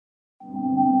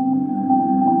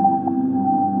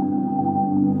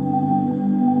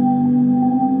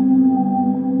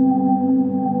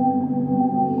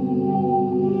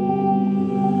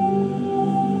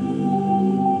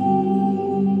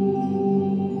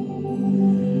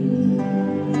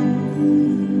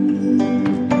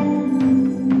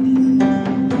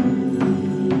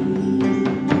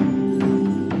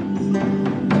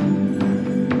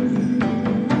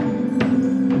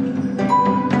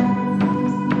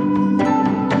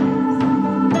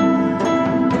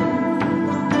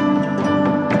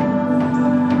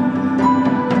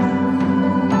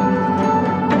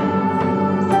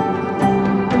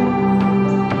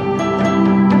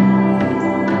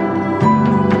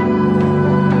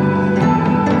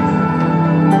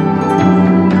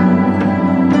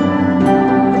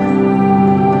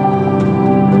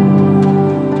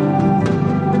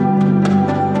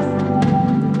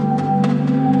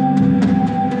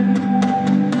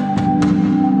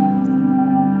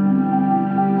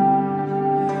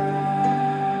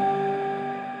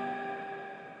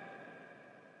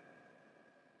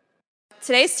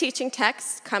Today's teaching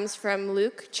text comes from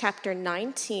Luke chapter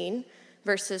 19,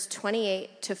 verses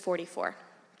 28 to 44.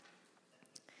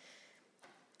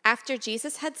 After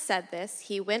Jesus had said this,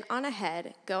 he went on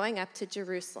ahead, going up to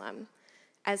Jerusalem.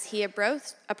 As he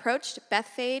approached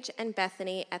Bethphage and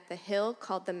Bethany at the hill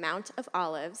called the Mount of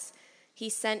Olives, he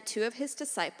sent two of his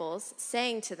disciples,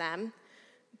 saying to them,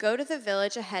 "Go to the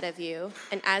village ahead of you,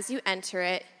 and as you enter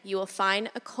it, you will find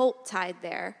a colt tied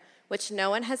there, which no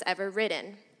one has ever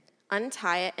ridden.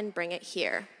 Untie it and bring it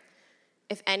here.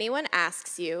 If anyone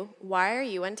asks you, 'Why are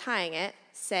you untying it?'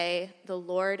 say, 'The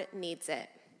Lord needs it.'"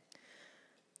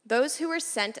 Those who were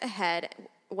sent ahead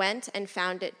went and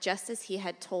found it just as he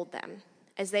had told them.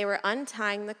 As they were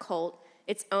untying the colt,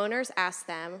 its owners asked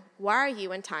them, "Why are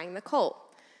you untying the colt?"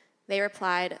 They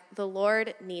replied, "The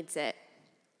Lord needs it."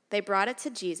 They brought it to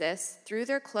Jesus, threw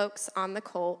their cloaks on the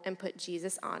colt, and put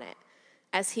Jesus on it.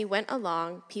 As he went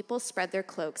along, people spread their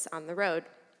cloaks on the road.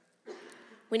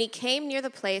 When he came near the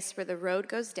place where the road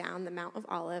goes down the Mount of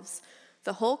Olives,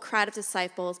 the whole crowd of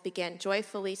disciples began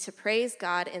joyfully to praise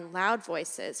God in loud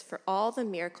voices for all the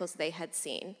miracles they had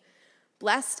seen.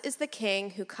 "Blessed is the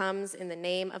King who comes in the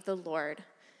name of the Lord.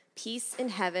 Peace in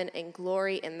heaven and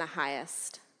glory in the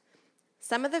highest."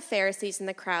 Some of the Pharisees in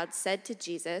the crowd said to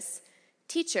Jesus,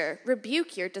 "Teacher,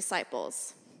 rebuke your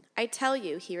disciples." "I tell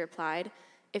you," he replied,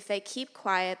 "if they keep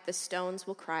quiet, the stones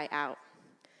will cry out."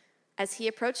 As he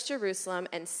approached Jerusalem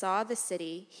and saw the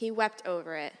city, he wept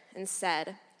over it and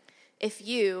said, "If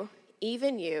you,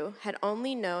 even you, had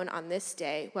only known on this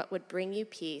day what would bring you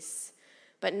peace,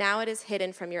 but now it is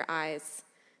hidden from your eyes.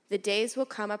 The days will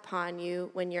come upon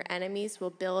you when your enemies will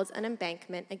build an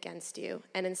embankment against you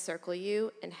and encircle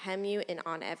you and hem you in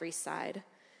on every side.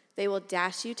 They will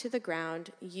dash you to the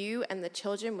ground, you and the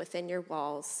children within your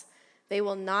walls. They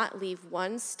will not leave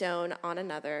one stone on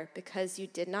another because you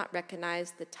did not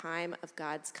recognize the time of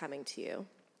God's coming to you."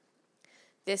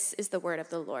 This is the word of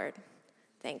the Lord.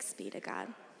 Thanks be to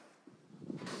God.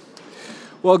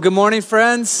 Well, good morning,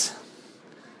 friends.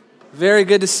 Very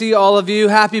good to see all of you.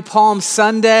 Happy Palm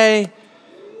Sunday.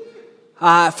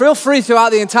 Feel free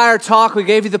throughout the entire talk. We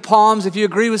gave you the palms. If you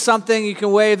agree with something, you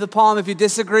can wave the palm. If you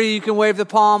disagree, you can wave the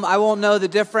palm. I won't know the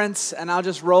difference, and I'll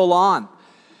just roll on.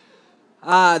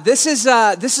 This is,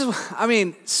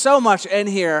 so much in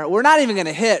here. We're not even going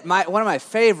to hit one of my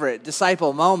favorite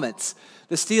disciple moments,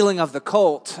 the stealing of the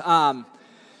colt.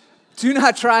 Do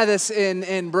not try this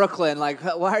in Brooklyn. Like,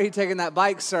 "Why are you taking that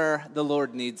bike, sir?" "The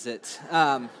Lord needs it."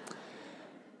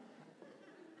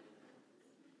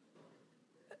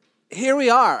 Here we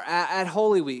are at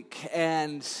Holy Week,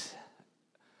 and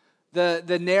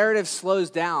the narrative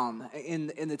slows down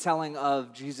in the telling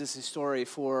of Jesus' story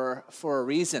for a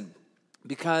reason.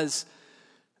 Because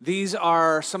these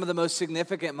are some of the most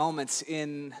significant moments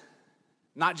in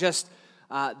not just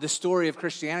the story of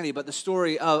Christianity, but the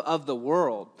story of the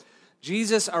world.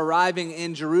 Jesus arriving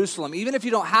in Jerusalem, even if you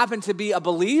don't happen to be a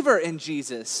believer in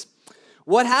Jesus,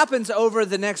 what happens over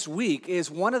the next week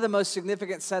is one of the most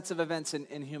significant sets of events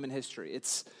in human history.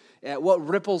 It's what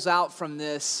ripples out from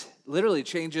this literally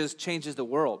changes the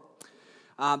world.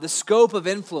 The scope of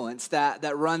influence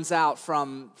that runs out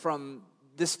from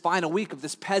this final week of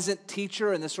this peasant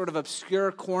teacher in this sort of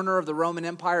obscure corner of the Roman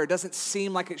Empire. It doesn't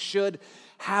seem like it should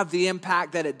have the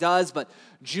impact that it does, but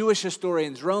Jewish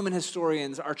historians, Roman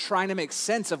historians are trying to make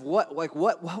sense of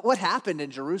what happened in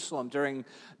Jerusalem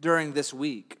during this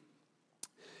week.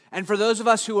 And for those of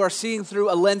us who are seeing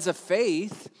through a lens of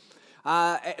faith,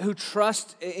 who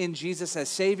trust in Jesus as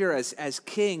Savior, as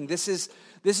King, this is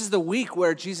the week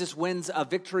where Jesus wins a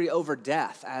victory over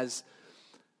death. As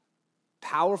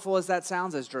powerful as that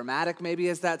sounds, as dramatic maybe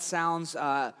as that sounds,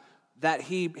 that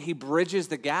he bridges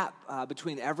the gap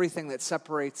between everything that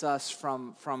separates us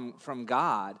from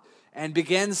God and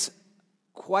begins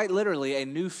quite literally a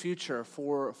new future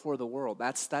for the world.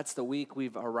 That's the week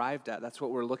we've arrived at. That's what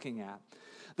we're looking at.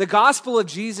 The gospel of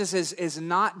Jesus is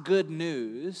not good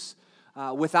news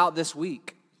without this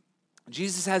week.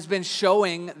 Jesus has been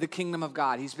showing the kingdom of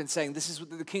God. He's been saying, this is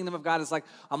what the kingdom of God is like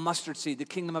a mustard seed. The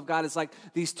kingdom of God is like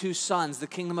these two sons. The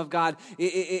kingdom of God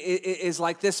is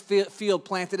like this field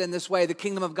planted in this way. The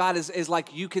kingdom of God is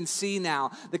like you can see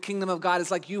now. The kingdom of God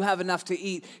is like you have enough to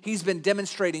eat. He's been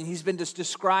demonstrating. He's been just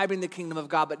describing the kingdom of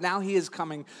God, but now he is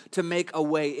coming to make a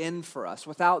way in for us.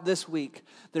 Without this week,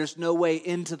 there's no way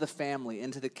into the family,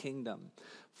 into the kingdom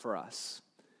for us.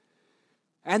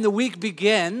 And the week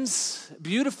begins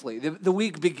beautifully. The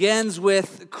week begins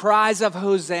with cries of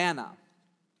Hosanna.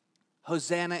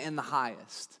 Hosanna in the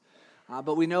highest.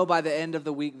 But we know by the end of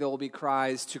the week there will be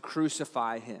cries to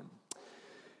crucify him.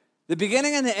 The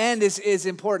beginning and the end is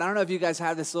important. I don't know if you guys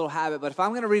have this little habit, but if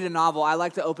I'm going to read a novel, I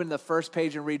like to open the first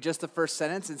page and read just the first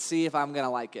sentence and see if I'm going to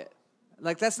like it.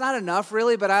 Like, that's not enough,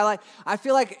 really, but I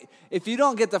feel like if you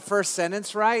don't get the first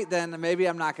sentence right, then maybe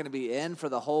I'm not going to be in for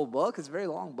the whole book. It's a very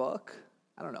long book.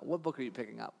 I don't know. What book are you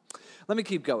picking up? Let me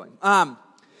keep going.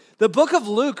 The book of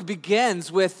Luke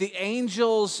begins with the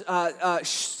angels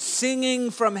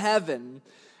singing from heaven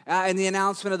in the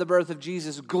announcement of the birth of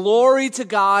Jesus. Glory to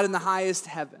God in the highest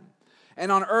heaven, and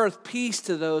on earth peace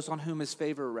to those on whom his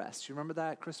favor rests. You remember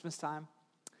that at Christmas time?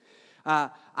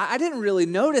 I didn't really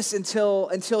notice until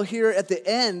here at the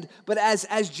end, but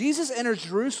as Jesus enters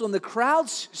Jerusalem, the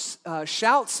crowds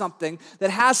shout something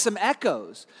that has some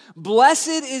echoes. Blessed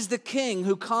is the King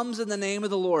who comes in the name of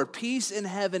the Lord, peace in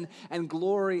heaven and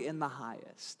glory in the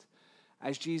highest,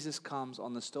 as Jesus comes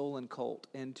on the stolen colt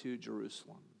into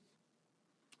Jerusalem.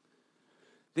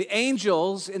 The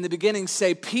angels in the beginning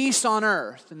say, peace on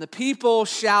earth, and the people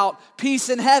shout, peace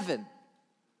in heaven.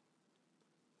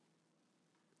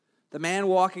 The man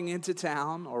walking into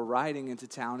town or riding into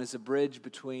town is a bridge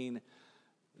between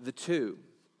the two.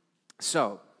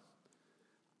 So,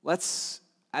 let's,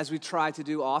 as we try to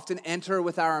do often, enter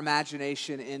with our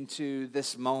imagination into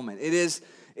this moment. It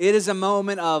is a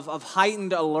moment of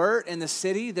heightened alert in the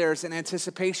city. There's an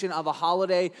anticipation of a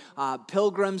holiday.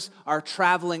 Pilgrims are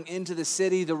traveling into the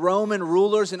city. The Roman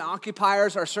rulers and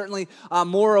occupiers are certainly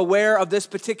more aware of this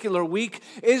particular week.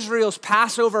 Israel's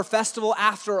Passover festival,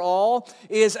 after all,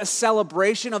 is a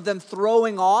celebration of them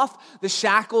throwing off the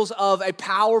shackles of a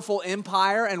powerful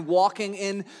empire and walking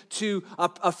into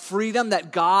a freedom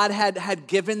that God had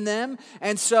given them.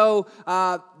 And so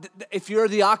if you're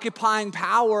the occupying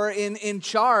power in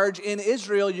charge in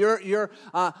Israel, your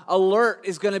alert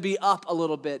is going to be up a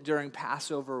little bit during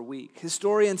Passover week.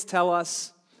 Historians tell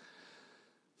us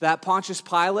that Pontius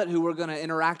Pilate, who we're going to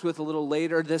interact with a little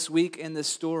later this week in this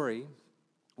story,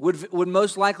 would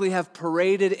most likely have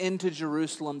paraded into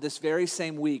Jerusalem this very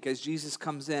same week as Jesus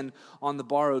comes in on the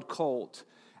borrowed colt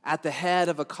at the head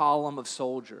of a column of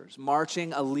soldiers,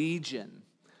 marching a legion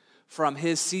from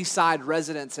his seaside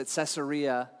residence at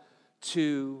Caesarea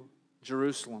to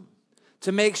Jerusalem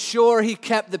to make sure he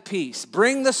kept the peace.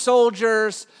 Bring the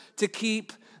soldiers to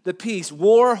keep the peace.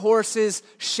 War horses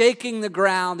shaking the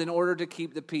ground in order to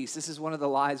keep the peace. This is one of the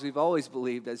lies we've always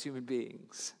believed as human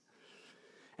beings.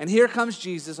 And here comes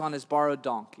Jesus on his borrowed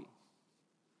donkey.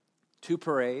 Two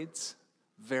parades,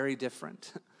 very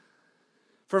different.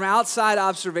 From outside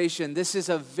observation, this is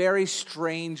a very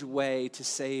strange way to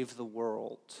save the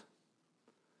world.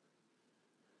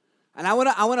 And I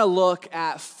want to look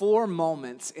at 4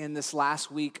 moments in this last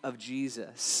week of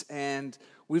Jesus. And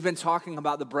we've been talking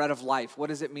about the bread of life. What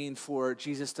does it mean for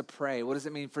Jesus to pray? What does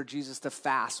it mean for Jesus to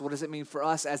fast? What does it mean for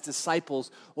us as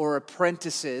disciples or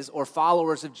apprentices or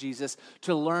followers of Jesus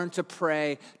to learn to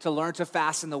pray, to learn to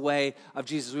fast in the way of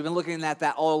Jesus? We've been looking at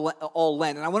that all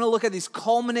Lent. And I want to look at these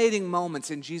culminating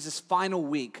moments in Jesus' final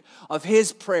week of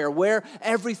his prayer, where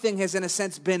everything has, in a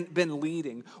sense, been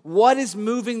leading. What is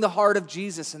moving the heart of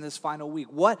Jesus in this final week?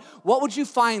 What would you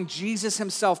find Jesus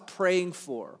himself praying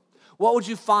for? What would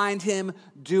you find him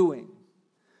doing?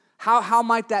 How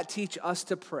might that teach us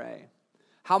to pray?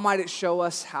 How might it show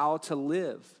us how to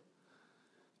live?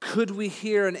 Could we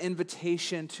hear an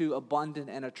invitation to abundant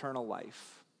and eternal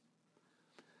life?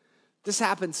 This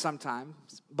happens sometimes,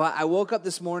 but I woke up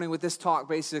this morning with this talk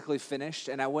basically finished,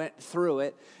 and I went through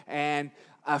it, and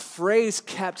a phrase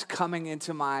kept coming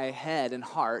into my head and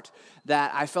heart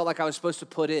that I felt like I was supposed to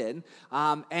put in.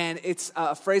 And it's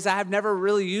a phrase I have never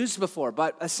really used before,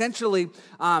 but essentially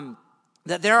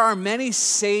that there are many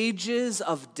sages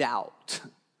of doubt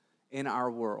in our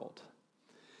world.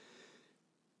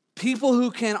 People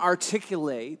who can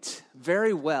articulate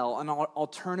very well an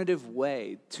alternative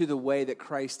way to the way that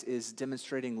Christ is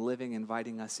demonstrating, living,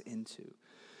 inviting us into.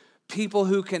 People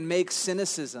who can make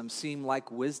cynicism seem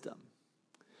like wisdom.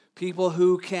 People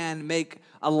who can make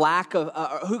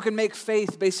who can make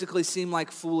faith basically seem like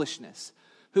foolishness,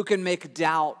 who can make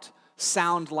doubt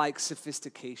sound like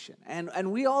sophistication.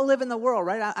 And we all live in the world,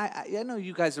 right? I know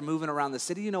you guys are moving around the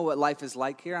city. You know what life is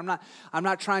like here. I'm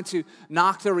not trying to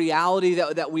knock the reality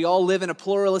that we all live in a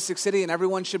pluralistic city and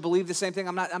everyone should believe the same thing.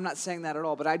 I'm not saying that at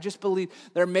all. But I just believe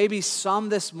there may be some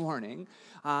this morning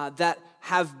that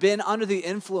have been under the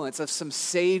influence of some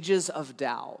sages of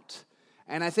doubt.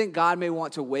 And I think God may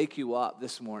want to wake you up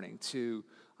this morning to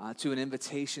an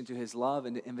invitation to his love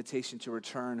and an invitation to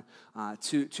return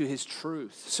to his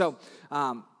truth. So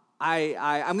I'm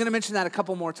going to mention that a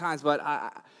couple more times, but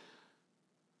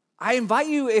I invite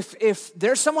you, if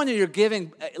there's someone that you're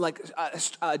giving like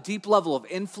a deep level of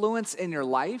influence in your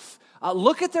life,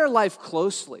 look at their life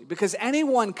closely, because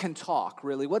anyone can talk,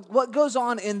 really. What goes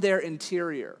on in their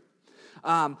interior?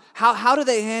 How do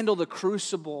they handle the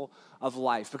crucible of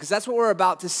life? Because that's what we're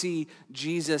about to see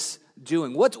Jesus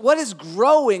doing. What is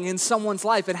growing in someone's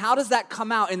life, and how does that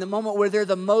come out in the moment where they're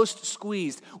the most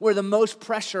squeezed, where the most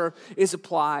pressure is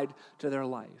applied to their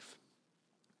life?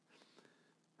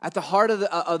 At the heart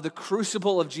of the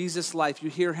crucible of Jesus' life,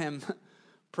 you hear him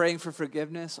praying for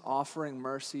forgiveness, offering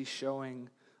mercy,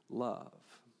 showing love.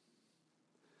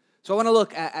 So I want to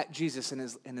look at Jesus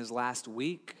in his last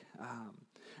week.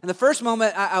 And the first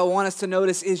moment I want us to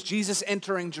notice is Jesus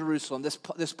entering Jerusalem,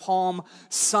 this Palm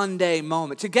Sunday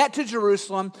moment. To get to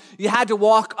Jerusalem, you had to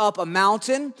walk up a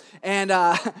mountain. And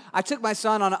I took my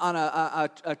son on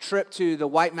a trip to the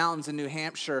White Mountains in New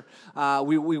Hampshire.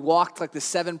 We walked like the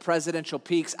 7 presidential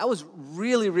peaks. I was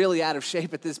really, really out of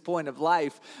shape at this point of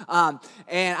life.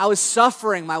 And I was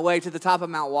suffering my way to the top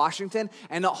of Mount Washington.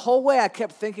 And the whole way I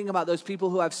kept thinking about those people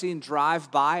who I've seen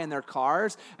drive by in their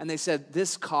cars. And they said,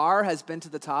 this car has been to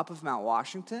the top of Mount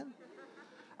Washington.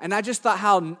 And I just thought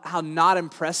how not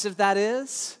impressive that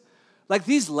is. Like,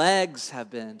 these legs have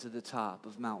been to the top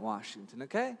of Mount Washington,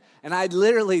 okay? And I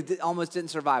literally almost didn't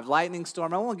survive. Lightning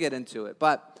storm, I won't get into it.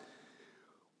 But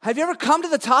have you ever come to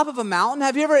the top of a mountain?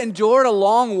 Have you ever endured a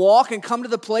long walk and come to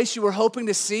the place you were hoping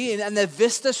to see, and the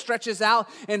vista stretches out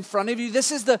in front of you? This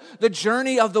is the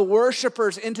journey of the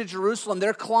worshipers into Jerusalem.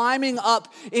 They're climbing up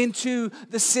into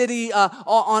the city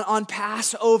on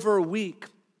Passover week.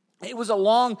 It was a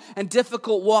long and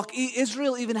difficult walk.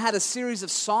 Israel even had a series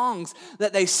of songs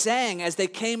that they sang as they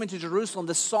came into Jerusalem,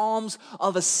 the Psalms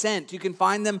of Ascent. You can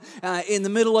find them in the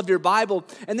middle of your Bible.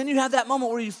 And then you have that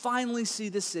moment where you finally see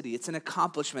the city. It's an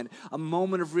accomplishment, a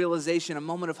moment of realization, a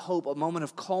moment of hope, a moment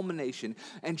of culmination.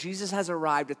 And Jesus has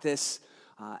arrived at this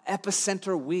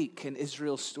epicenter week in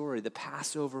Israel's story, the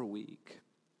Passover week.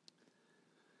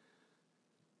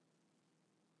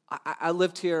 I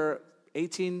lived here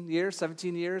 18 years,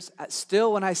 17 years.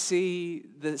 Still, when I see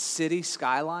the city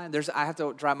skyline, I have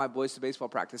to drive my boys to baseball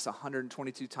practice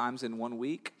 122 times in 1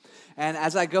 week. And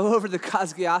as I go over the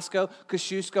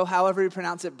Kosciuszko, however you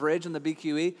pronounce it, bridge on the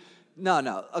BQE.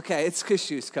 No, okay, it's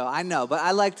Kosciuszko, I know, but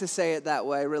I like to say it that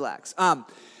way, relax.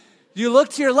 You look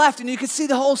to your left and you can see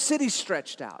the whole city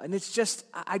stretched out. And it's just,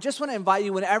 I just want to invite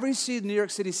you, whenever you see the New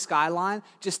York City skyline,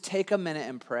 just take a minute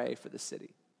and pray for the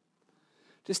city.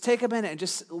 Just take a minute and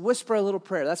just whisper a little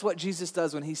prayer. That's what Jesus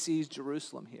does when he sees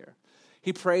Jerusalem here.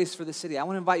 He prays for the city. I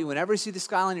want to invite you, whenever you see the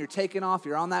skyline, you're taking off,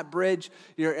 you're on that bridge,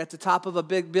 you're at the top of a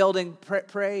big building,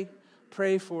 pray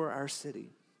for our city.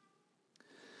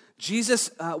 Jesus,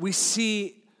 we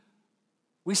see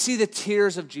the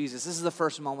tears of Jesus. This is the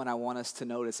first moment I want us to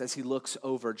notice as he looks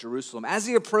over Jerusalem. As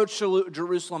he approached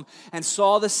Jerusalem and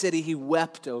saw the city, he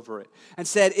wept over it and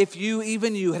said, if you,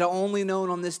 even you, had only known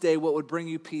on this day what would bring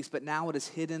you peace, but now it is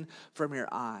hidden from your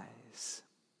eyes.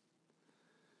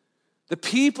 The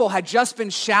people had just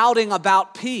been shouting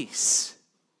about peace.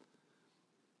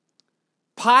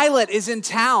 Pilate is in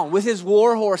town with his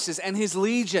war horses and his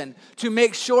legion to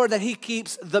make sure that he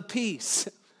keeps the peace.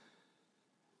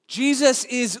 Jesus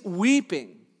is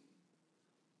weeping.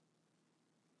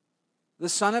 The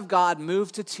Son of God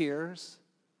moved to tears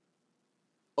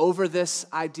over this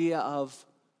idea of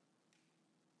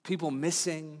people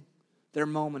missing their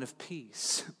moment of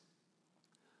peace.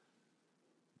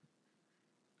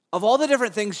 Of all the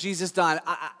different things Jesus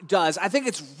does, I think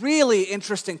it's really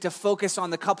interesting to focus on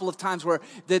the couple of times where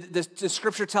the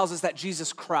scripture tells us that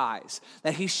Jesus cries,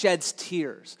 that he sheds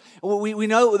tears. We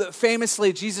know that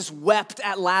famously Jesus wept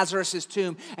at Lazarus'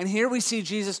 tomb, and here we see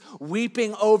Jesus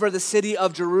weeping over the city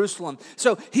of Jerusalem.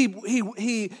 So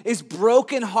he is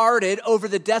brokenhearted over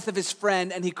the death of his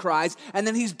friend, and he cries, and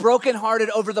then he's brokenhearted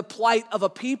over the plight of a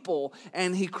people,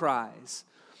 and he cries.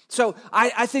 So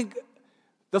I think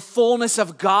the fullness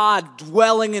of God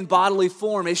dwelling in bodily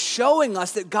form is showing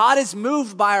us that God is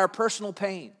moved by our personal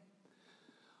pain,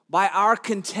 by our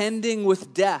contending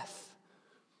with death,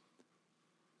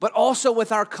 but also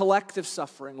with our collective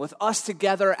suffering, with us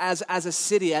together as a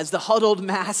city, as the huddled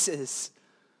masses.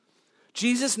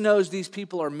 Jesus knows these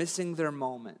people are missing their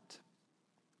moment.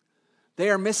 They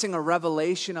are missing a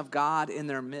revelation of God in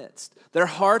their midst. Their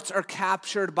hearts are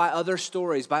captured by other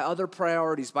stories, by other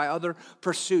priorities, by other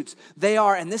pursuits. They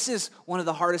are, and this is one of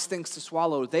the hardest things to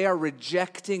swallow, they are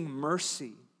rejecting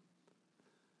mercy.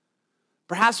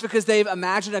 Perhaps because they've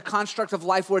imagined a construct of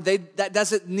life where that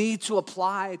doesn't need to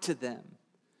apply to them.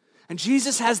 And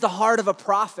Jesus has the heart of a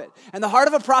prophet. And the heart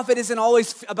of a prophet isn't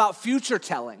always about future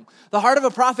telling. The heart of a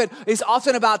prophet is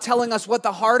often about telling us what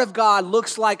the heart of God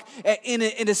looks like in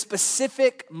a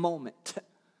specific moment.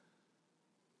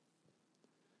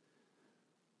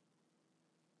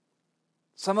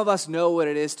 Some of us know what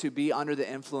it is to be under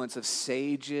the influence of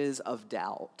sages of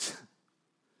doubt.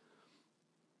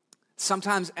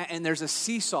 Sometimes, and there's a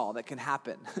seesaw that can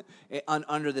happen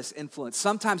under this influence.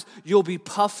 Sometimes you'll be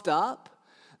puffed up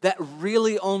that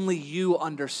really only you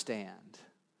understand,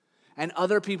 and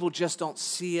other people just don't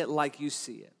see it like you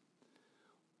see it.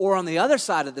 Or on the other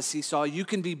side of the seesaw, you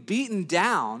can be beaten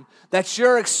down that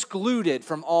you're excluded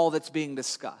from all that's being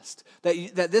discussed.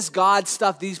 That this God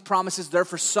stuff, these promises, they're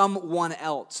for someone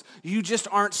else. You just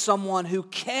aren't someone who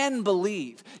can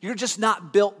believe. You're just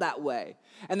not built that way.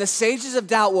 And the sages of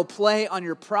doubt will play on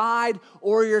your pride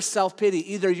or your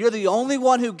self-pity. Either you're the only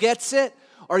one who gets it,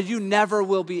 or you never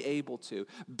will be able to.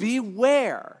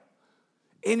 Beware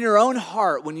in your own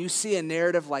heart when you see a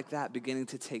narrative like that beginning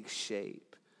to take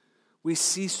shape. We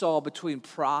seesaw between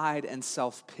pride and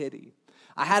self-pity.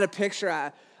 I had a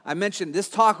picture, I mentioned this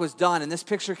talk was done, and this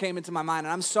picture came into my mind,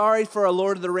 and I'm sorry for a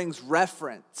Lord of the Rings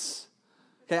reference.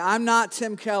 Okay, I'm not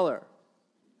Tim Keller.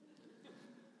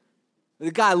 The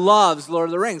guy loves Lord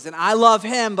of the Rings, and I love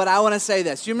him, but I want to say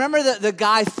this. You remember the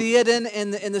guy Theoden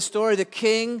in the story, the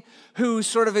king who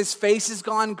sort of his face has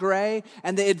gone gray,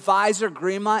 and the advisor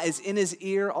Grima is in his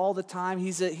ear all the time?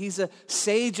 He's a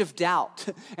sage of doubt,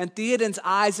 and Theoden's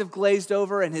eyes have glazed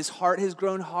over, and his heart has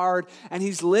grown hard, and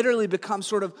he's literally become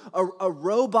sort of a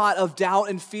robot of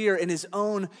doubt and fear in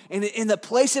the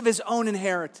place of his own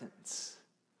inheritance.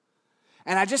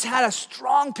 And I just had a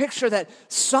strong picture that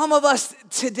some of us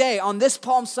today, on this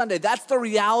Palm Sunday, that's the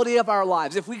reality of our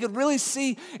lives. If we could really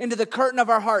see into the curtain of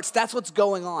our hearts, that's what's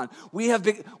going on. We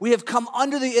have come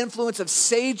under the influence of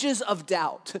sages of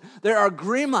doubt. There are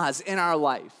grimas in our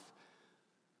life.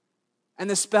 And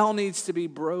the spell needs to be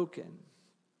broken.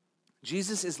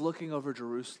 Jesus is looking over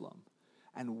Jerusalem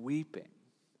and weeping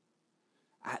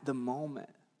at the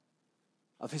moment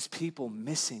of his people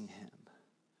missing him.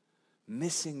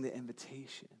 Missing the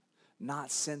invitation,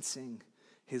 not sensing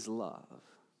his love.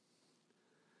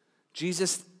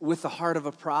 Jesus, with the heart of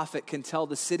a prophet, can tell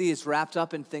the city is wrapped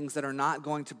up in things that are not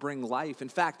going to bring life. In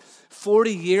fact,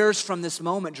 40 years from this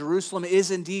moment, Jerusalem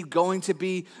is indeed going to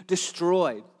be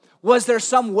destroyed. Was there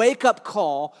some wake-up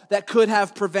call that could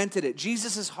have prevented it?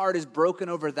 Jesus' heart is broken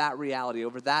over that reality,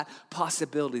 over that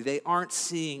possibility. They aren't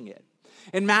seeing it.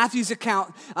 In Matthew's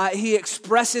account, he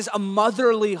expresses a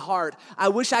motherly heart. I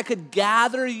wish I could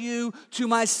gather you to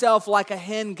myself like a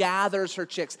hen gathers her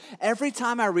chicks. Every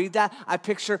time I read that, I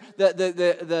picture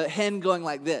the hen going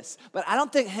like this. But I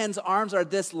don't think hen's arms are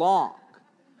this long.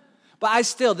 But I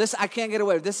can't get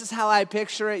away with it. This is how I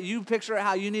picture it. You picture it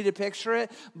how you need to picture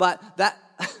it. But that,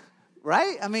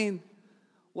 right? I mean,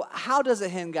 how does a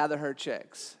hen gather her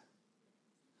chicks?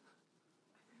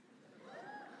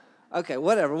 Okay,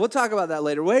 whatever. We'll talk about that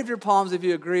later. Wave your palms if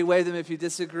you agree. Wave them if you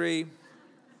disagree.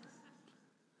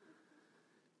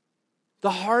 The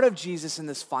heart of Jesus in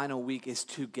this final week is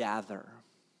to gather.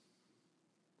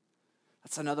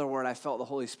 That's another word I felt the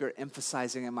Holy Spirit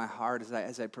emphasizing in my heart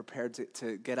as I prepared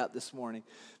to get up this morning,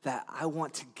 that I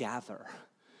want to gather.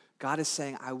 God is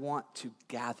saying, I want to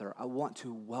gather. I want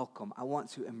to welcome. I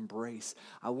want to embrace.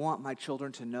 I want my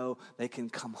children to know they can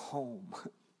come home.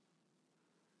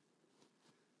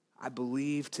 I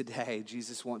believe today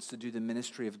Jesus wants to do the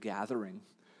ministry of gathering.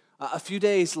 A few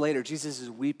days later, Jesus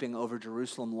is weeping over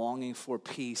Jerusalem, longing for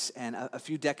peace. And a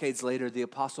few decades later, the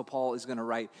Apostle Paul is going to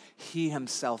write, he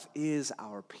himself is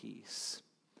our peace.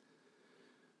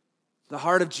 The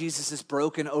heart of Jesus is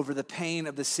broken over the pain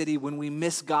of the city when we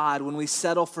miss God, when we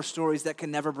settle for stories that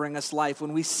can never bring us life,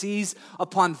 when we seize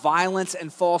upon violence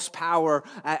and false power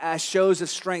as shows of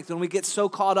strength, when we get so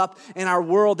caught up in our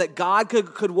world that God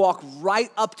could walk right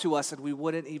up to us and we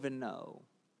wouldn't even know.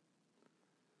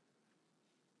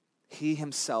 He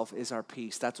himself is our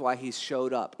peace. That's why he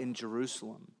showed up in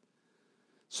Jerusalem.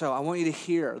 So I want you to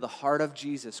hear the heart of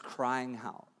Jesus crying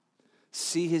out.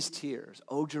 See his tears.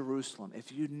 Oh, Jerusalem,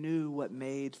 if you knew what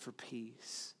made for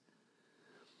peace.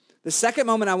 The second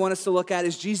moment I want us to look at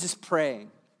is Jesus praying.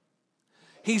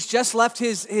 He's just left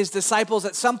his disciples.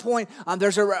 At some point,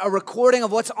 there's a recording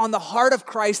of what's on the heart of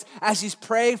Christ as he's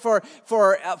praying for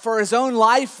his own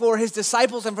life, for his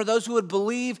disciples, and for those who would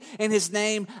believe in his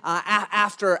name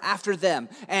after them.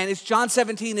 And it's John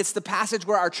 17. It's the passage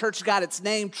where our church got its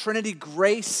name, Trinity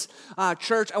Grace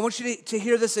Church. I want you to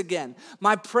hear this again.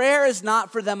 My prayer is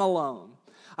not for them alone.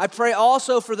 I pray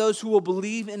also for those who will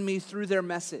believe in me through their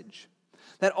message,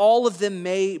 that all of them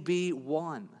may be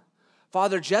one.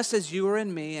 Father, just as you are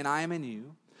in me and I am in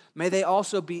you, may they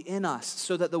also be in us,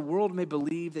 so that the world may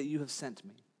believe that you have sent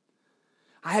me.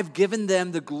 I have given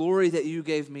them the glory that you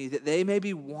gave me, that they may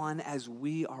be one as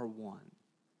we are one.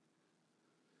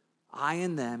 I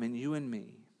and them and you and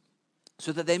me,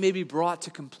 so that they may be brought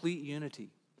to complete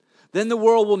unity. Then the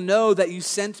world will know that you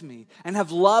sent me and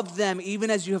have loved them even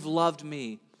as you have loved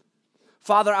me.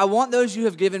 Father, I want those you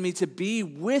have given me to be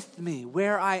with me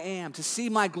where I am, to see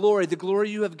my glory, the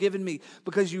glory you have given me,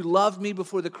 because you loved me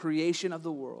before the creation of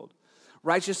the world.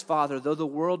 Righteous Father, though the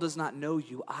world does not know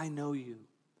you, I know you.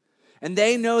 And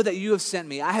they know that you have sent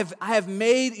me. I have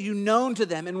made you known to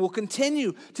them and will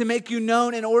continue to make you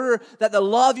known in order that the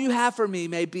love you have for me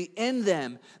may be in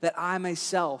them, that I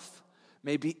myself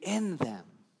may be in them.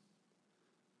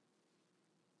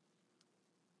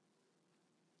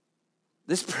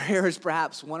 This prayer is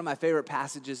perhaps one of my favorite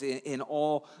passages in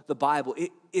all the Bible.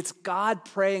 It's God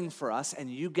praying for us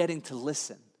and you getting to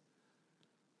listen.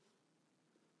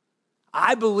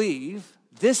 I believe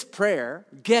this prayer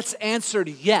gets answered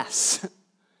yes.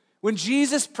 When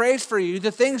Jesus prays for you,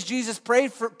 the things Jesus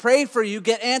prayed for you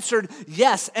get answered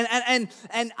yes. And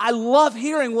I love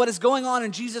hearing what is going on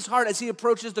in Jesus' heart as he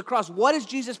approaches the cross. What is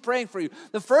Jesus praying for you?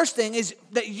 The first thing is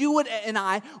that you and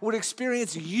I would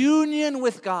experience union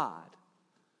with God.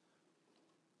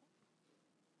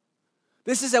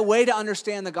 This is a way to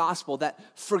understand the gospel, that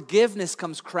forgiveness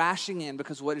comes crashing in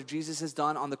because of what Jesus has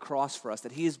done on the cross for us,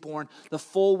 that he has borne the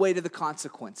full weight of the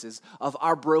consequences of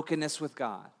our brokenness with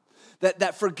God.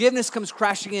 That forgiveness comes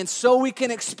crashing in so we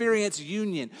can experience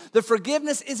union. The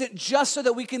forgiveness isn't just so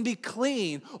that we can be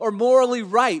clean or morally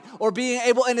right or being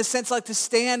able, in a sense, like to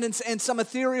stand in some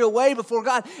ethereal way before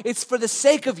God. It's for the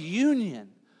sake of union.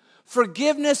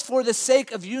 Forgiveness for the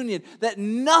sake of union, that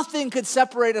nothing could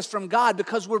separate us from God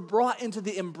because we're brought into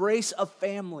the embrace of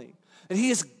family. And he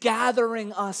is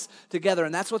gathering us together.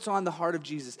 And that's what's on the heart of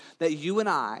Jesus, that you and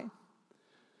I,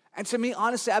 and to me,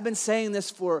 honestly, I've been saying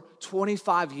this for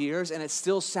 25 years and it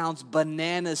still sounds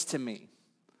bananas to me,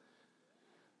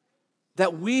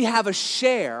 that we have a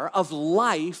share of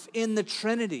life in the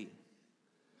Trinity.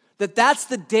 That's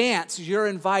the dance you're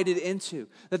invited into.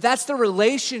 That's the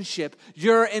relationship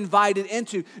you're invited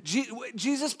into.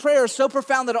 Jesus' prayer is so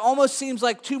profound that it almost seems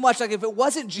like too much. Like if it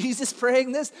wasn't Jesus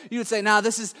praying this, you would say, "No,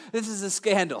 this is a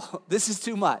scandal. This is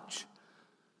too much."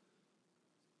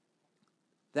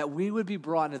 That we would be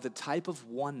brought into the type of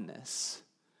oneness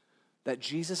that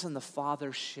Jesus and the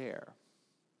Father share.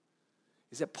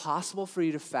 Is it possible for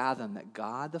you to fathom that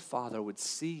God the Father would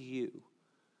see you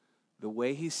the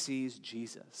way he sees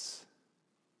Jesus?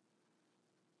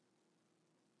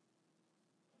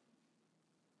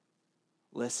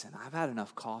 Listen, I've had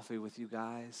enough coffee with you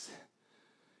guys.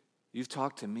 You've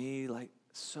talked to me like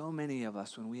so many of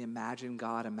us when we imagine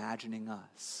God imagining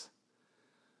us.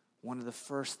 One of the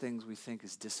first things we think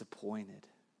is disappointed.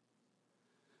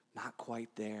 Not quite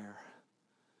there.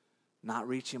 Not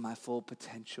reaching my full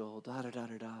potential.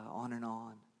 On and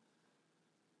on.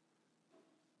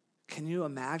 Can you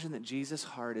imagine that Jesus'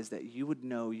 heart is that you would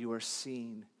know you are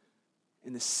seen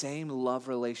in the same love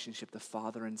relationship the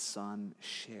Father and Son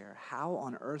share? How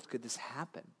on earth could this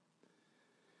happen?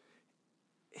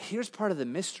 Here's part of the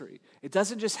mystery. It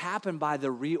doesn't just happen by the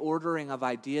reordering of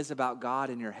ideas about God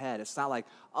in your head. It's not like,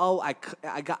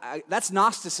 that's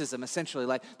Gnosticism, essentially.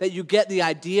 Like that you get the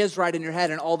ideas right in your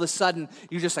head and all of a sudden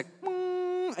you just like,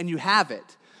 and you have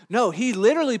it. No, he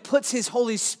literally puts his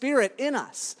Holy Spirit in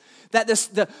us. That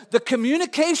the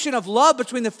communication of love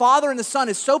between the Father and the Son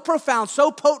is so profound,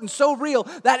 so potent, so real,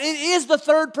 that it is the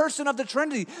third person of the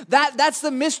Trinity. That's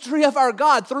the mystery of our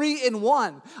God, 3 in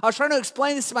 1. I was trying to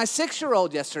explain this to my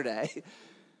 6-year-old yesterday.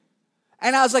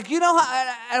 And I was like, you know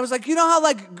how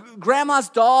like grandma's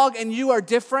dog and you are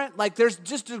different? Like there's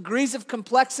just degrees of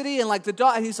complexity and like the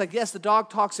dog, and he's like, yes, the dog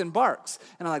talks and barks.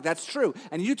 And I'm like, that's true.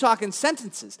 And you talk in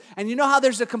sentences. And you know how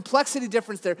there's a complexity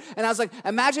difference there. And I was like,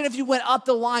 imagine if you went up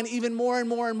the line even more and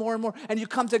more and more and more and you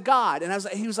come to God. And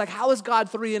he was like, how is God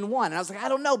 3 in 1? And I was like, I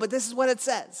don't know, but this is what it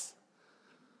says.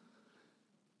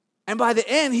 And by the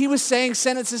end, he was saying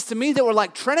sentences to me that were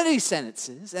like Trinity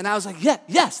sentences. And I was like,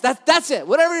 yes, that's it.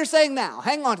 Whatever you're saying now,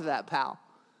 hang on to that, pal.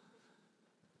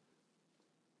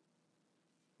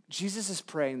 Jesus is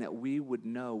praying that we would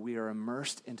know we are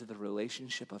immersed into the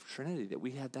relationship of Trinity, that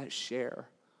we have that share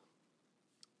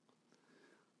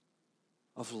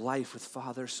of life with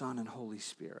Father, Son, and Holy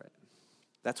Spirit.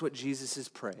 That's what Jesus is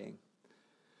praying.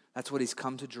 That's what he's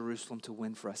come to Jerusalem to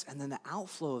win for us. And then the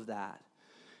outflow of that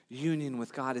union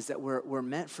with God is that we're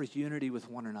meant for unity with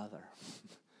one another.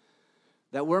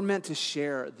 That we're meant to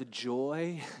share the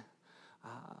joy,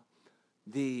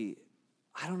 the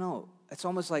I don't know, it's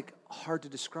almost like hard to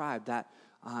describe that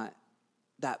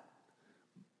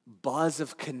buzz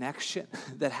of connection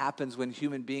that happens when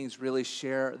human beings really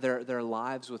share their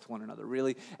lives with one another,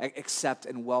 really accept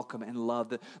and welcome and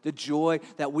love. The joy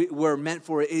that we're meant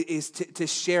for is to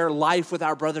share life with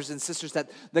our brothers and sisters,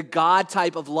 that the God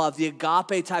type of love, the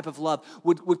agape type of love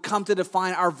would come to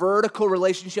define our vertical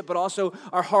relationship, but also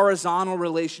our horizontal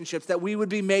relationships, that we would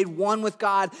be made one with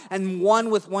God and one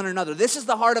with one another. This is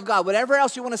the heart of God. Whatever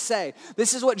else you want to say,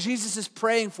 this is what Jesus is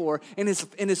praying for in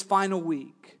his final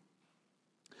week.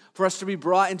 For us to be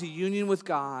brought into union with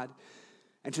God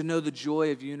and to know the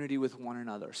joy of unity with one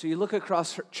another. So you look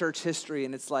across church history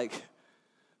and it's like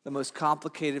the most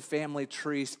complicated family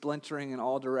tree splintering in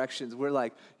all directions. We're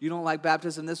like, you don't like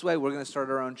baptism this way? We're going to start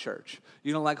our own church.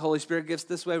 You don't like Holy Spirit gifts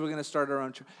this way? We're going to start our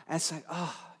own church. And it's like,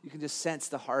 you can just sense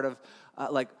the heart of,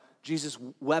 like Jesus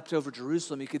wept over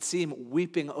Jerusalem. You could see him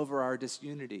weeping over our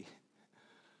disunity.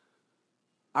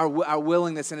 Our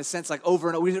willingness, in a sense, like over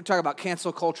and over. We talk about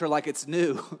cancel culture like it's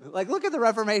new. Like, look at the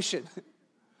Reformation.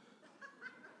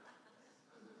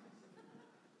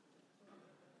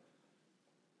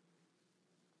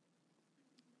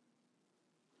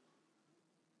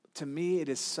 To me, it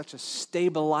is such a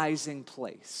stabilizing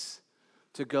place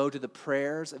to go to the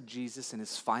prayers of Jesus in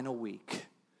his final week.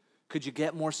 Could you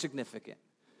get more significant?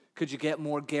 Could you get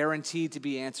more guaranteed to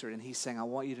be answered? And he's saying, I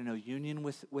want you to know union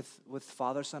with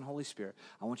Father, Son, Holy Spirit.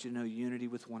 I want you to know unity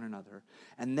with one another.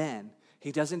 And then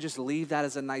he doesn't just leave that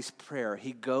as a nice prayer.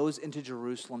 He goes into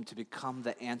Jerusalem to become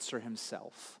the answer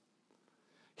himself.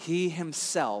 He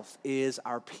himself is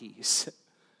our peace.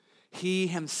 He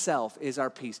himself is our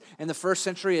peace. In the first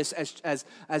century, as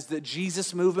the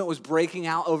Jesus movement was breaking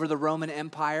out over the Roman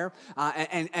Empire,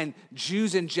 and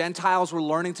Jews and Gentiles were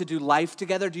learning to do life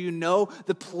together, do you know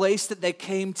the place that they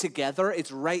came together?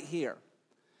 It's right here.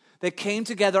 They came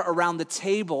together around the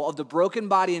table of the broken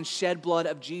body and shed blood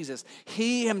of Jesus.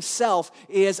 He himself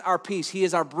is our peace. He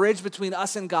is our bridge between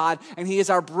us and God, and he is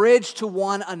our bridge to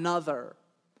one another.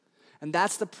 And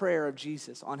that's the prayer of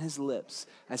Jesus on his lips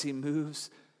as he moves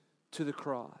to the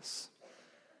cross.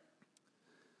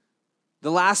 The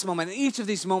last moment, in each of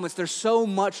these moments, there's so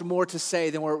much more to say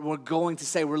than we're going to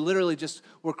say.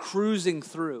 We're cruising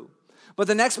through. But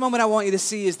the next moment I want you to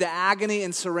see is the agony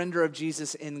and surrender of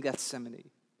Jesus in Gethsemane.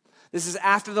 This is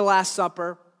after the Last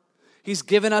Supper. He's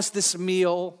given us this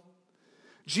meal.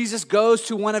 Jesus goes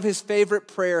to one of his favorite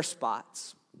prayer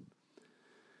spots.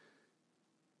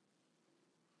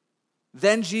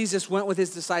 Then Jesus went with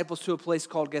his disciples to a place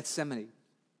called Gethsemane.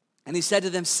 And he said to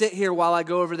them, sit here while I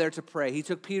go over there to pray. He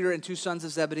took Peter and two sons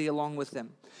of Zebedee along with him.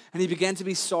 And he began to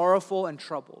be sorrowful and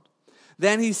troubled.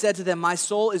 Then he said to them, my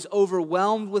soul is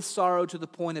overwhelmed with sorrow to the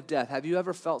point of death. Have you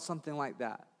ever felt something like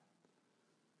that?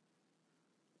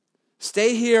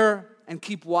 Stay here and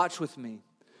keep watch with me.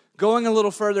 Going a little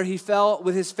further, he fell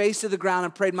with his face to the ground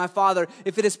and prayed, my Father,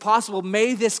 if it is possible,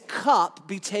 may this cup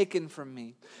be taken from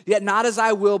me. Yet not as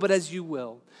I will, but as you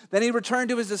will. Then he returned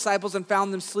to his disciples and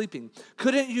found them sleeping.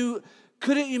 Couldn't you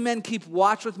men keep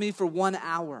watch with me for 1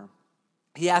 hour?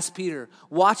 He asked Peter,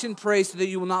 watch and pray so that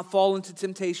you will not fall into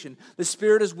temptation. The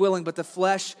spirit is willing, but the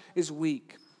flesh is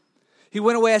weak. He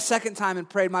went away a second time and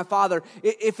prayed, my Father,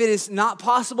 if it is not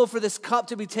possible for this cup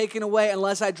to be taken away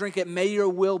unless I drink it, may your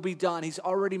will be done. He's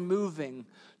already moving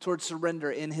towards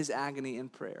surrender in his agony in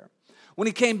prayer. When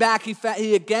he came back,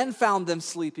 he again found them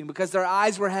sleeping because their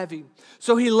eyes were heavy.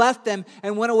 So he left them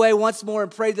and went away once more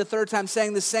and prayed the third time,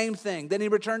 saying the same thing. Then he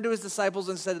returned to his disciples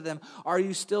and said to them, are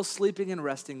you still sleeping and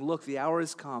resting? Look, the hour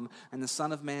has come, and the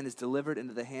Son of Man is delivered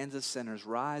into the hands of sinners.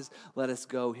 Rise, let us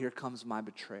go. Here comes my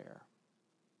betrayer.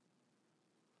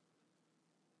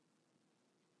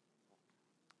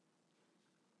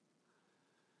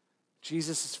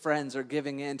 Jesus' friends are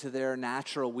giving in to their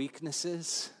natural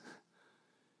weaknesses.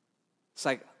 It's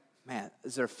like, man,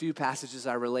 is there a few passages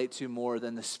I relate to more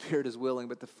than the spirit is willing,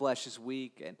 but the flesh is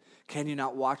weak? And can you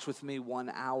not watch with me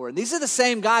 1 hour? And these are the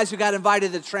same guys who got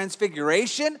invited to the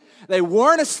Transfiguration. They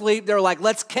weren't asleep. They were like,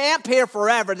 let's camp here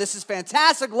forever. This is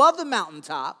fantastic. Love the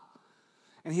mountaintop.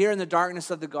 And here in the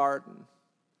darkness of the garden,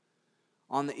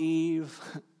 on the eve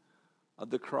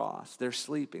of the cross, they're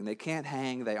sleeping. They can't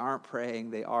hang. They aren't praying.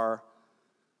 They are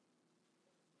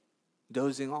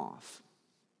dozing off.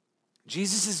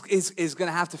 Jesus is going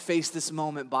to have to face this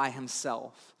moment by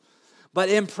himself. But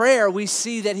in prayer, we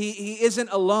see that he isn't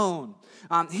alone.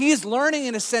 He is learning,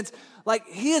 in a sense, like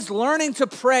he is learning to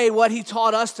pray what he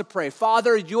taught us to pray.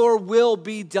 Father, your will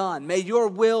be done. May your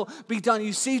will be done.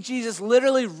 You see Jesus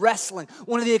literally wrestling.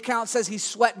 One of the accounts says he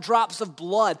sweat drops of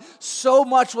blood. So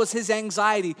much was his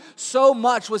anxiety. So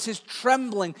much was his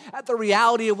trembling at the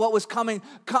reality of what was coming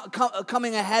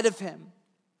ahead of him.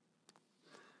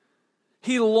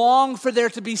 He longed for there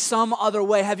to be some other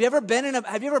way. Have you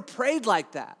ever prayed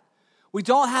like that? We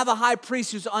don't have a high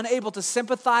priest who's unable to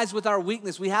sympathize with our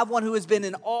weakness. We have one who has been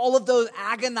in all of those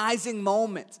agonizing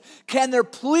moments. Can there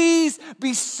please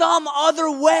be some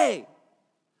other way?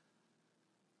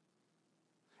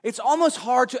 It's almost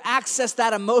hard to access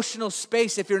that emotional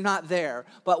space if you're not there.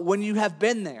 But when you have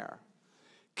been there,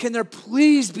 can there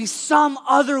please be some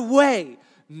other way?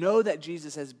 Know that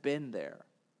Jesus has been there.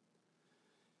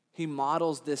 He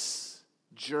models this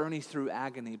journey through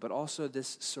agony, but also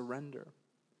this surrender.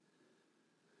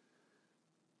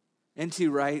 N.T.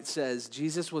 Wright says,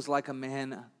 Jesus was like a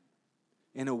man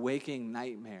in a waking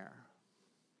nightmare.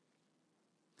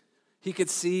 He could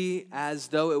see as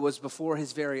though it was before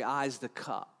his very eyes the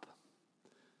cup.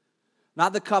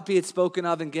 Not the cup he had spoken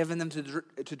of and given them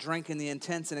to drink in the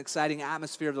intense and exciting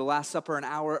atmosphere of the Last Supper an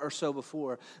hour or so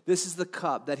before. This is the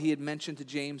cup that he had mentioned to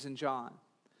James and John.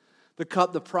 The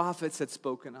cup the prophets had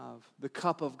spoken of. The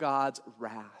cup of God's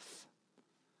wrath.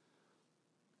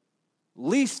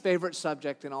 Least favorite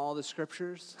subject in all the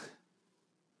scriptures.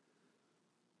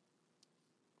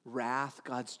 Wrath,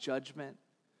 God's judgment.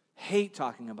 Hate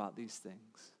talking about these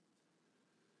things.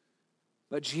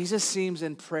 But Jesus seems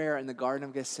in prayer in the Garden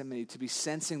of Gethsemane to be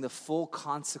sensing the full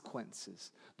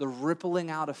consequences, the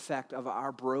rippling out effect of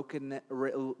our broken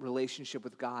relationship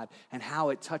with God and how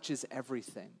it touches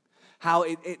everything. How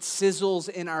it sizzles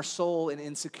in our soul in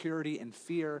insecurity and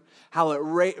fear, how it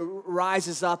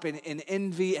rises up in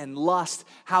envy and lust,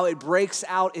 how it breaks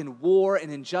out in war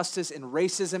and injustice and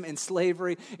racism and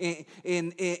slavery,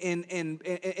 in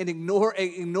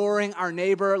ignoring our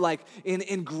neighbor, like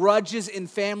in grudges in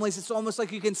families. It's almost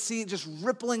like you can see it just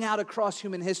rippling out across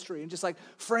human history and just like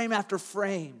frame after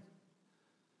frame.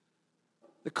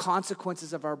 The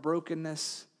consequences of our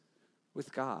brokenness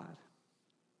with God.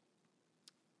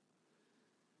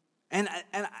 And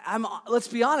let's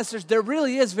be honest, there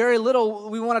really is very little.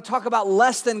 We want to talk about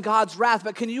less than God's wrath.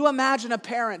 But can you imagine a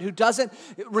parent who doesn't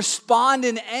respond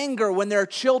in anger when their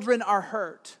children are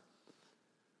hurt?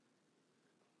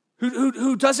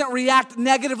 Who doesn't react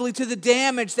negatively to the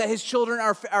damage that his children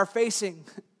are facing?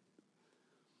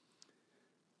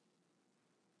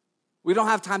 We don't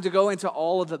have time to go into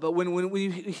all of it, but when we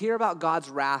hear about God's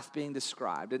wrath being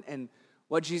described, and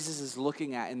what Jesus is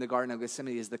looking at in the Garden of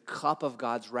Gethsemane is the cup of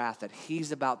God's wrath that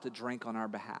he's about to drink on our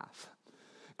behalf.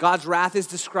 God's wrath is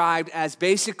described as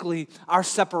basically our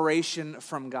separation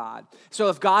from God. So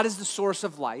if God is the source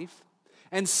of life,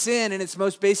 and sin in its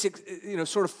most basic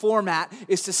sort of format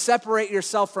is to separate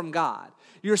yourself from God.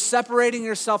 You're separating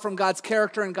yourself from God's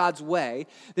character and God's way.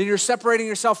 Then you're separating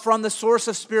yourself from the source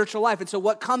of spiritual life. And so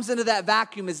what comes into that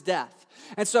vacuum is death.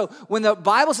 And so when the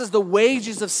Bible says the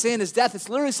wages of sin is death, it's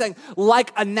literally saying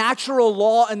like a natural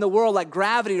law in the world, like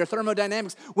gravity or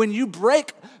thermodynamics, when you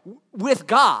break with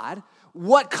God,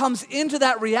 what comes into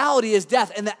that reality is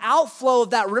death. And the outflow of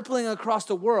that rippling across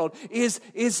the world is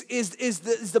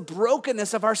the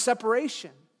brokenness of our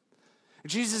separation.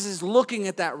 Jesus is looking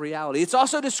at that reality. It's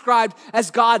also described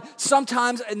as God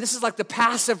sometimes, and this is like the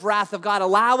passive wrath of God,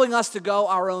 allowing us to go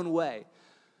our own way.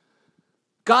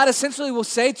 God essentially will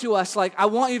say to us, like, I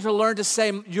want you to learn to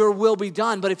say, your will be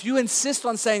done. But if you insist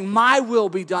on saying, my will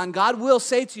be done, God will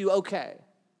say to you, okay.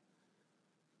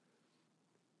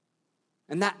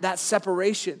 And that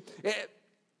separation.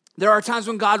 There are times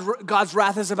when God's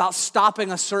wrath is about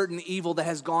stopping a certain evil that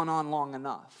has gone on long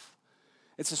enough.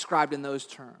 It's described in those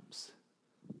terms.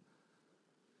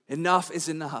 Enough is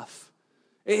enough.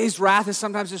 His wrath is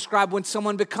sometimes described when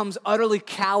someone becomes utterly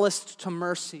calloused to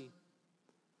mercy.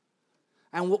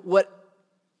 And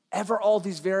whatever all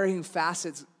these varying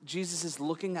facets, Jesus is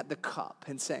looking at the cup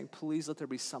and saying, please let there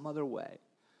be some other way.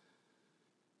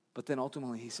 But then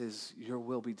ultimately he says, your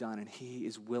will be done. And he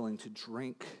is willing to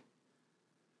drink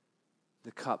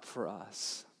the cup for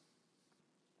us.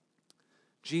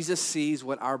 Jesus sees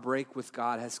what our break with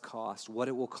God has cost, what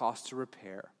it will cost to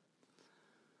repair.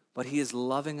 But he is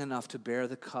loving enough to bear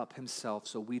the cup himself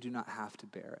so we do not have to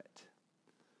bear it.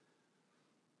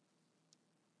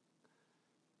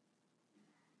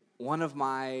 One of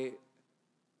my,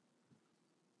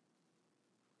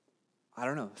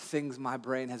 things my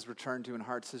brain has returned to and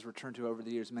hearts has returned to over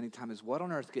the years many times is what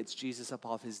on earth gets Jesus up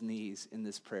off his knees in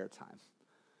this prayer time?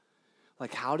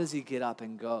 Like, how does he get up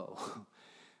and go?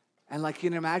 And like,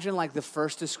 you can imagine like the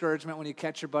first discouragement when you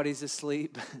catch your buddies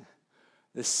asleep,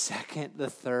 the second, the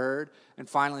third, and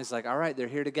finally he's like, all right, they're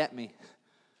here to get me.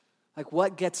 Like,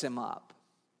 what gets him up?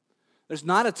 There's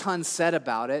not a ton said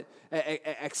about it.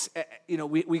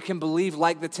 We can believe,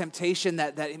 like the temptation,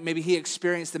 that maybe he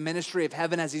experienced the ministry of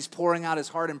heaven as he's pouring out his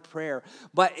heart in prayer.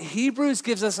 But Hebrews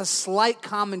gives us a slight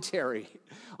commentary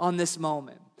on this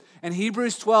moment. In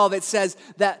Hebrews 12, it says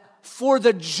that for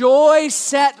the joy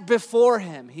set before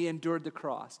him, he endured the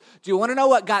cross. Do you want to know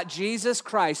what got Jesus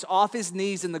Christ off his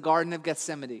knees in the Garden of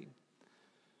Gethsemane?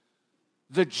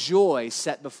 The joy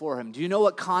set before him. Do you know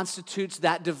what constitutes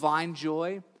that divine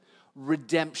joy?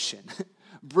 Redemption.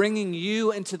 Bringing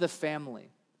you into the family.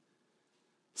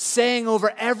 Saying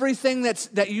over everything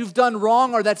that you've done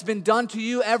wrong or that's been done to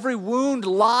you, every wound,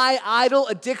 lie, idol,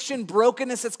 addiction,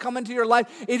 brokenness that's come into your life,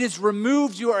 it is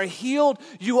removed. You are healed.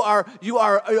 You are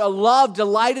loved,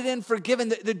 delighted in, forgiven.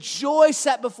 The joy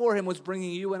set before him was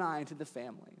bringing you and I into the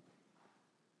family.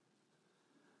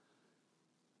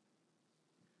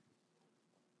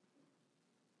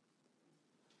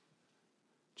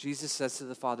 Jesus says to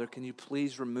the Father, can you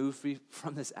please remove me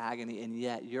from this agony, and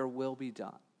yet your will be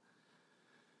done.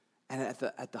 And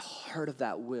at the heart of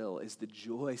that will is the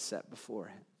joy set before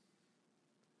him.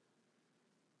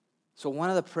 So one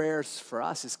of the prayers for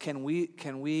us is, can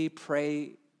we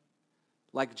pray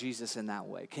like Jesus in that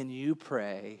way? Can you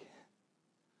pray,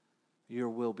 your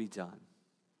will be done?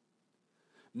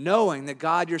 Knowing that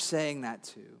God you're saying that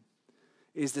to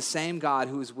is the same God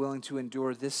who is willing to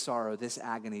endure this sorrow, this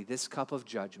agony, this cup of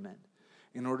judgment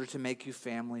in order to make you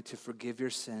family, to forgive your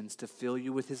sins, to fill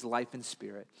you with his life and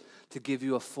spirit, to give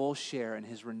you a full share in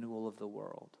his renewal of the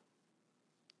world.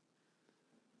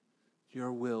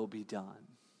 Your will be done.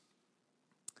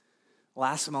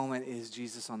 Last moment is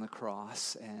Jesus on the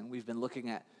cross, and we've been looking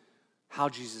at how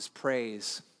Jesus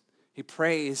prays. He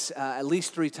prays at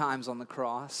least 3 times on the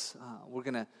cross. We're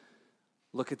going to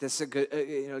look at this at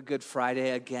Good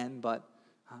Friday again, but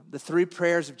the 3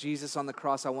 prayers of Jesus on the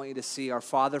cross I want you to see are,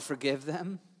 Father, forgive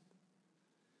them.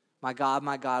 My God,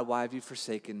 why have you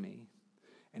forsaken me?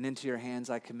 And into your hands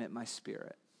I commit my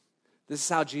spirit. This is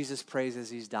how Jesus prays as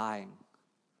he's dying.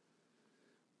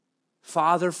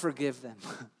 Father, forgive them.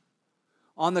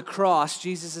 On the cross,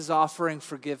 Jesus is offering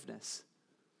forgiveness.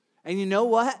 And you know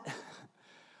what?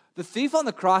 The thief on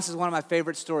the cross is one of my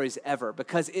favorite stories ever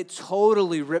because it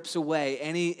totally rips away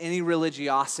any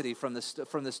religiosity from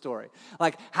the story.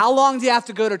 Like, how long do you have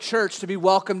to go to church to be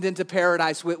welcomed into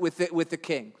paradise with the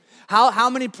king? How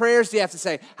many prayers do you have to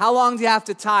say? How long do you have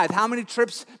to tithe? How many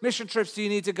mission trips do you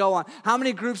need to go on? How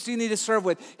many groups do you need to serve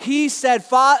with? He said,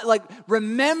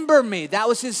 remember me. That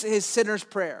was his sinner's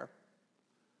prayer.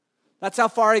 That's how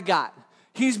far he got.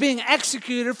 He's being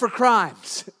executed for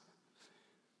crimes.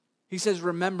 He says,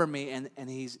 remember me, and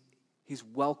he's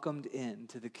welcomed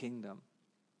into the kingdom.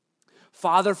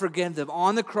 Father, forgive them.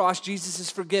 On the cross, Jesus is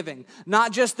forgiving.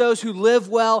 Not just those who live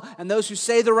well and those who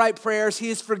say the right prayers. He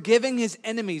is forgiving his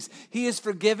enemies. He is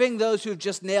forgiving those who have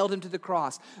just nailed him to the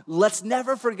cross. Let's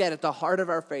never forget, at the heart of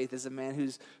our faith is a man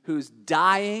who's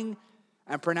dying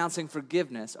and pronouncing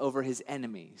forgiveness over his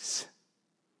enemies.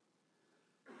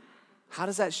 How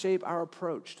does that shape our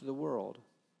approach to the world?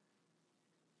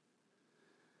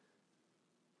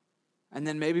 And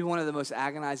then maybe one of the most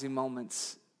agonizing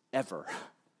moments ever.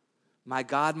 My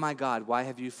God, why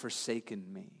have you forsaken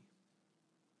me?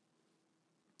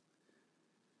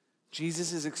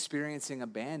 Jesus is experiencing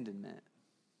abandonment.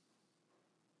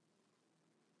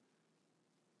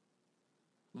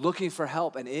 Looking for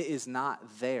help, and it is not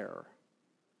there.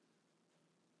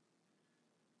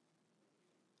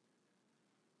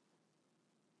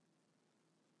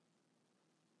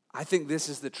 I think this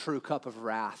is the true cup of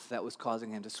wrath that was causing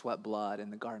him to sweat blood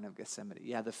in the Garden of Gethsemane.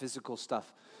 Yeah, the physical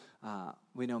stuff.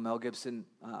 We know Mel Gibson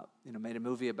made a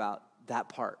movie about that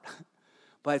part.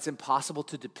 But it's impossible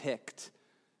to depict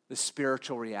the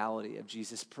spiritual reality of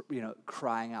Jesus,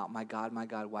 crying out, my God,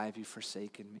 why have you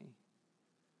forsaken me?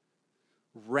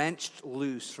 Wrenched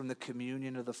loose from the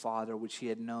communion of the Father, which he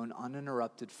had known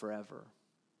uninterrupted forever.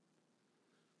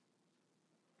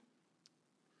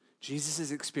 Jesus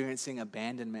is experiencing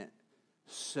abandonment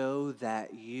so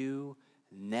that you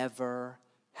never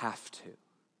have to.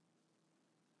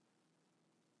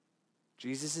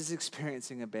 Jesus is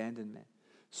experiencing abandonment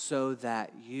so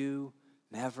that you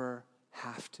never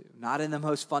have to. Not in the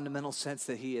most fundamental sense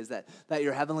that he is, that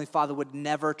your heavenly Father would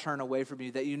never turn away from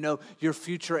you, that you know your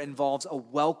future involves a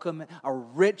welcome, a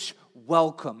rich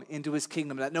welcome into his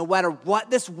kingdom, that no matter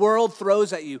what this world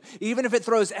throws at you, even if it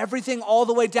throws everything all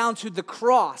the way down to the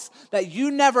cross, that you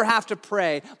never have to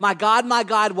pray, my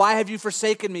God, why have you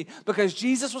forsaken me? Because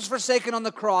Jesus was forsaken on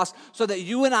the cross so that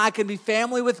you and I can be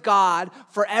family with God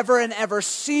forever and ever,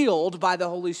 sealed by the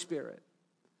Holy Spirit.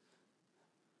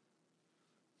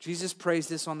 Jesus prays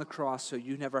this on the cross so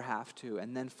you never have to.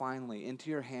 And then finally, into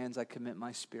your hands I commit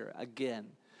my spirit. Again,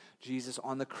 Jesus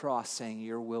on the cross saying,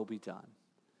 your will be done.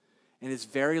 In his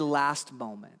very last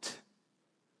moment,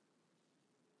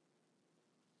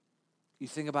 you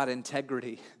think about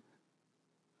integrity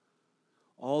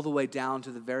all the way down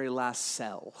to the very last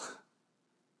cell,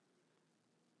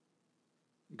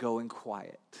 going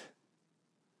quiet.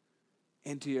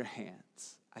 Into your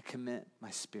hands I commit my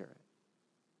spirit.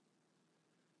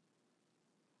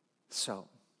 So,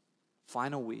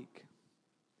 final week,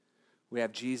 we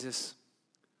have Jesus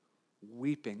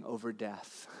weeping over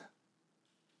death.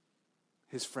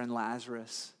 His friend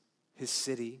Lazarus, his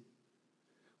city.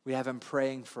 We have him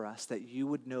praying for us that you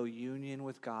would know union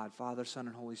with God, Father, Son,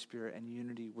 and Holy Spirit, and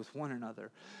unity with one another.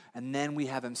 And then we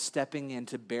have him stepping in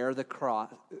to bear the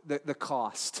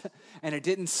cost. And it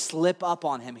didn't slip up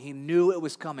on him. He knew it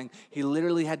was coming. He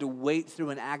literally had to wait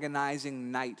through an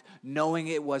agonizing night, knowing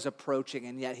it was approaching.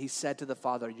 And yet he said to the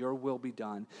Father, your will be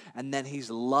done. And then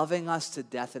he's loving us to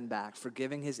death and back,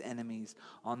 forgiving his enemies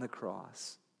on the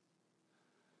cross.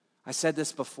 I said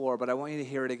this before, but I want you to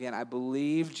hear it again. I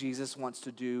believe Jesus wants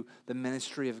to do the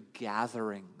ministry of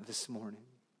gathering this morning.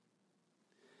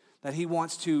 That he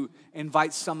wants to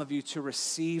invite some of you to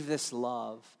receive this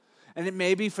love. And it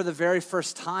may be for the very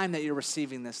first time that you're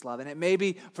receiving this love. And it may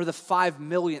be for the 5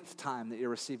 millionth time that you're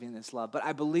receiving this love. But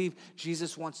I believe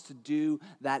Jesus wants to do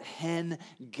that hen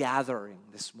gathering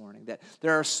this morning. That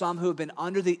there are some who have been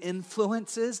under the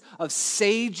influences of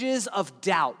sages of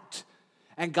doubt.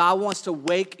 And God wants to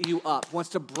wake you up,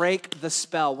 wants to break the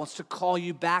spell, wants to call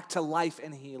you back to life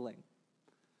and healing.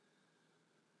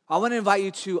 I want to invite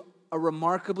you to a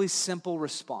remarkably simple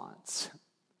response.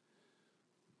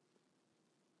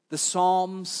 The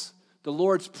Psalms, the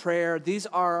Lord's Prayer, these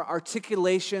are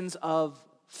articulations of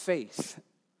faith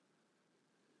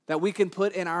that we can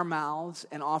put in our mouths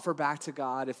and offer back to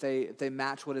God if they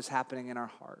match what is happening in our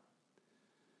heart.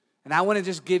 And I want to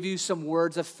just give you some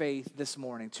words of faith this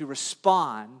morning to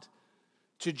respond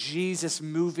to Jesus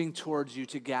moving towards you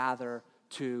to gather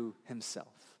to himself.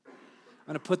 I'm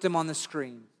going to put them on the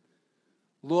screen.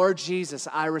 Lord Jesus,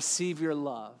 I receive your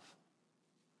love.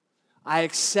 I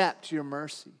accept your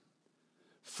mercy.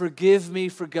 Forgive me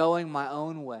for going my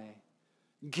own way.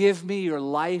 Give me your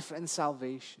life and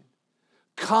salvation.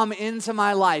 Come into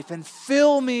my life and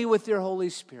fill me with your Holy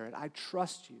Spirit. I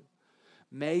trust you.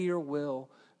 May your will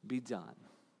be done.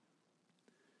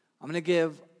 I'm going to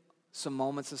give some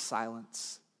moments of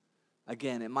silence.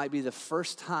 Again, it might be the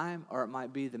first time or it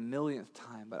might be the millionth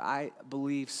time, but I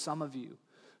believe some of you,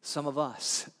 some of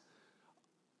us,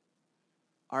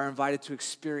 are invited to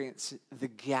experience the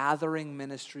gathering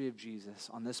ministry of Jesus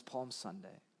on this Palm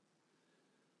Sunday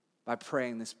by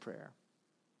praying this prayer.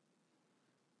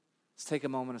 Let's take a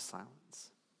moment of silence.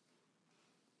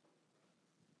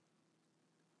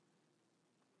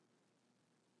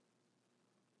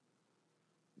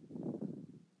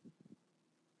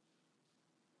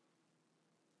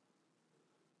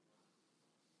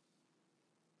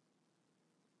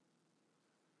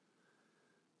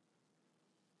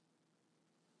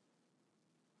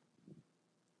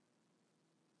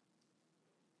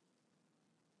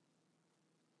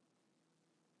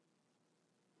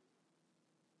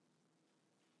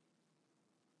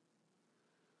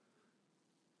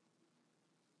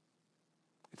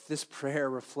 If this prayer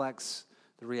reflects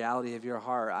the reality of your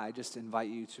heart, I just invite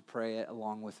you to pray it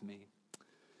along with me.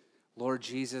 Lord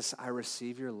Jesus, I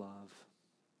receive your love.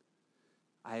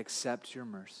 I accept your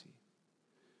mercy.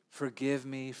 Forgive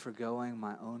me for going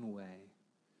my own way.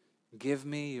 Give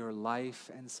me your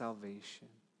life and salvation.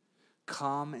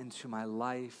 Come into my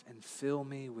life and fill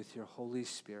me with your Holy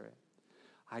Spirit.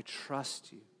 I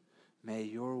trust you. May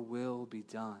your will be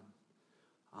done.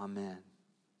 Amen.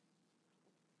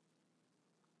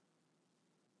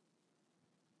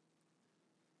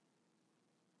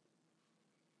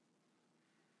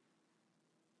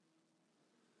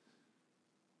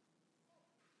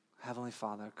 Heavenly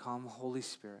Father, come, Holy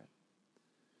Spirit,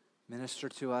 minister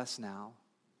to us now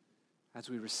as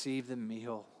we receive the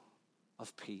meal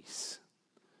of peace,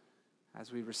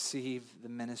 as we receive the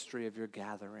ministry of your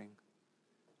gathering,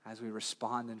 as we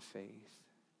respond in faith.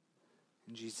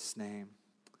 In Jesus' name,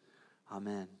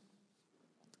 Amen.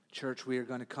 Church, we are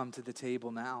going to come to the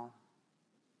table now.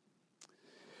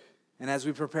 And as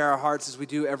we prepare our hearts, as we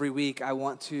do every week, I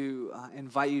want to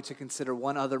invite you to consider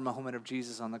one other moment of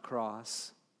Jesus on the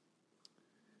cross.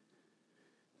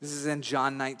 This is in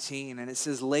John 19, and it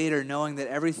says, later, knowing that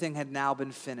everything had now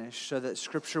been finished, so that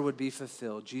Scripture would be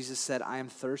fulfilled, Jesus said, I am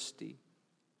thirsty.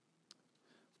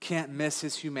 Can't miss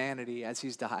his humanity as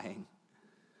he's dying.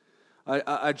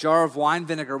 A jar of wine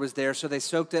vinegar was there, so they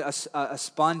soaked a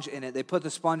sponge in it. They put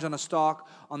the sponge on a stalk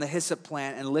on the hyssop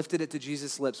plant and lifted it to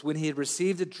Jesus' lips. When he had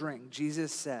received a drink,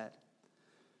 Jesus said,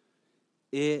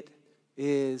 it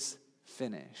is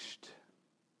finished.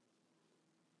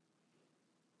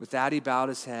 With that, he bowed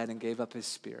his head and gave up his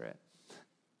spirit.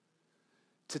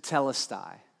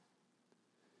 Tetelestai.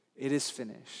 It is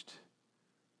finished.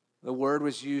 The word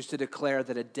was used to declare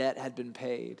that a debt had been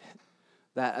paid,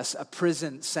 that a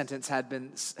prison sentence had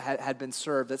been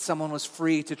served, that someone was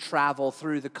free to travel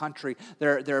through the country.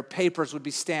 Their papers would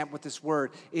be stamped with this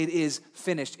word. It is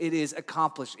finished. It is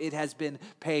accomplished. It has been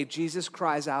paid. Jesus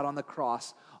cries out on the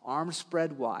cross, arms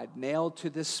spread wide, nailed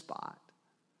to this spot.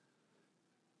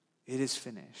 It is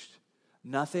finished.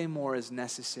 Nothing more is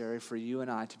necessary for you and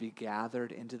I to be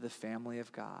gathered into the family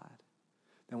of God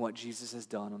than what Jesus has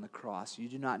done on the cross. You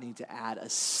do not need to add a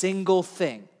single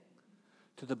thing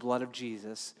to the blood of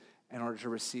Jesus in order to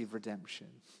receive redemption.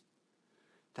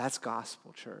 That's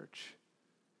gospel, church.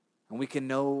 And we can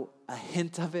know a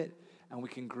hint of it, and we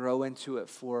can grow into it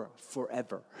for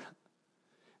forever.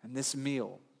 And this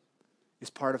meal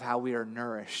is part of how we are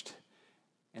nourished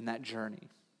in that journey.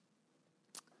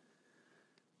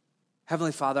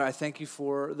 Heavenly Father, I thank you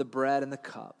for the bread and the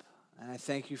cup. And I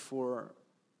thank you for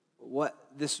what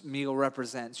this meal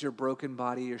represents, your broken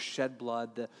body, your shed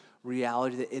blood, the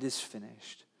reality that it is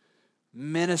finished.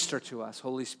 Minister to us,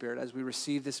 Holy Spirit, as we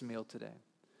receive this meal today,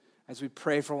 as we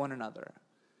pray for one another,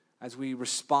 as we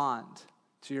respond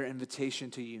to your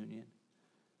invitation to union.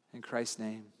 In Christ's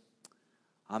name,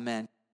 amen.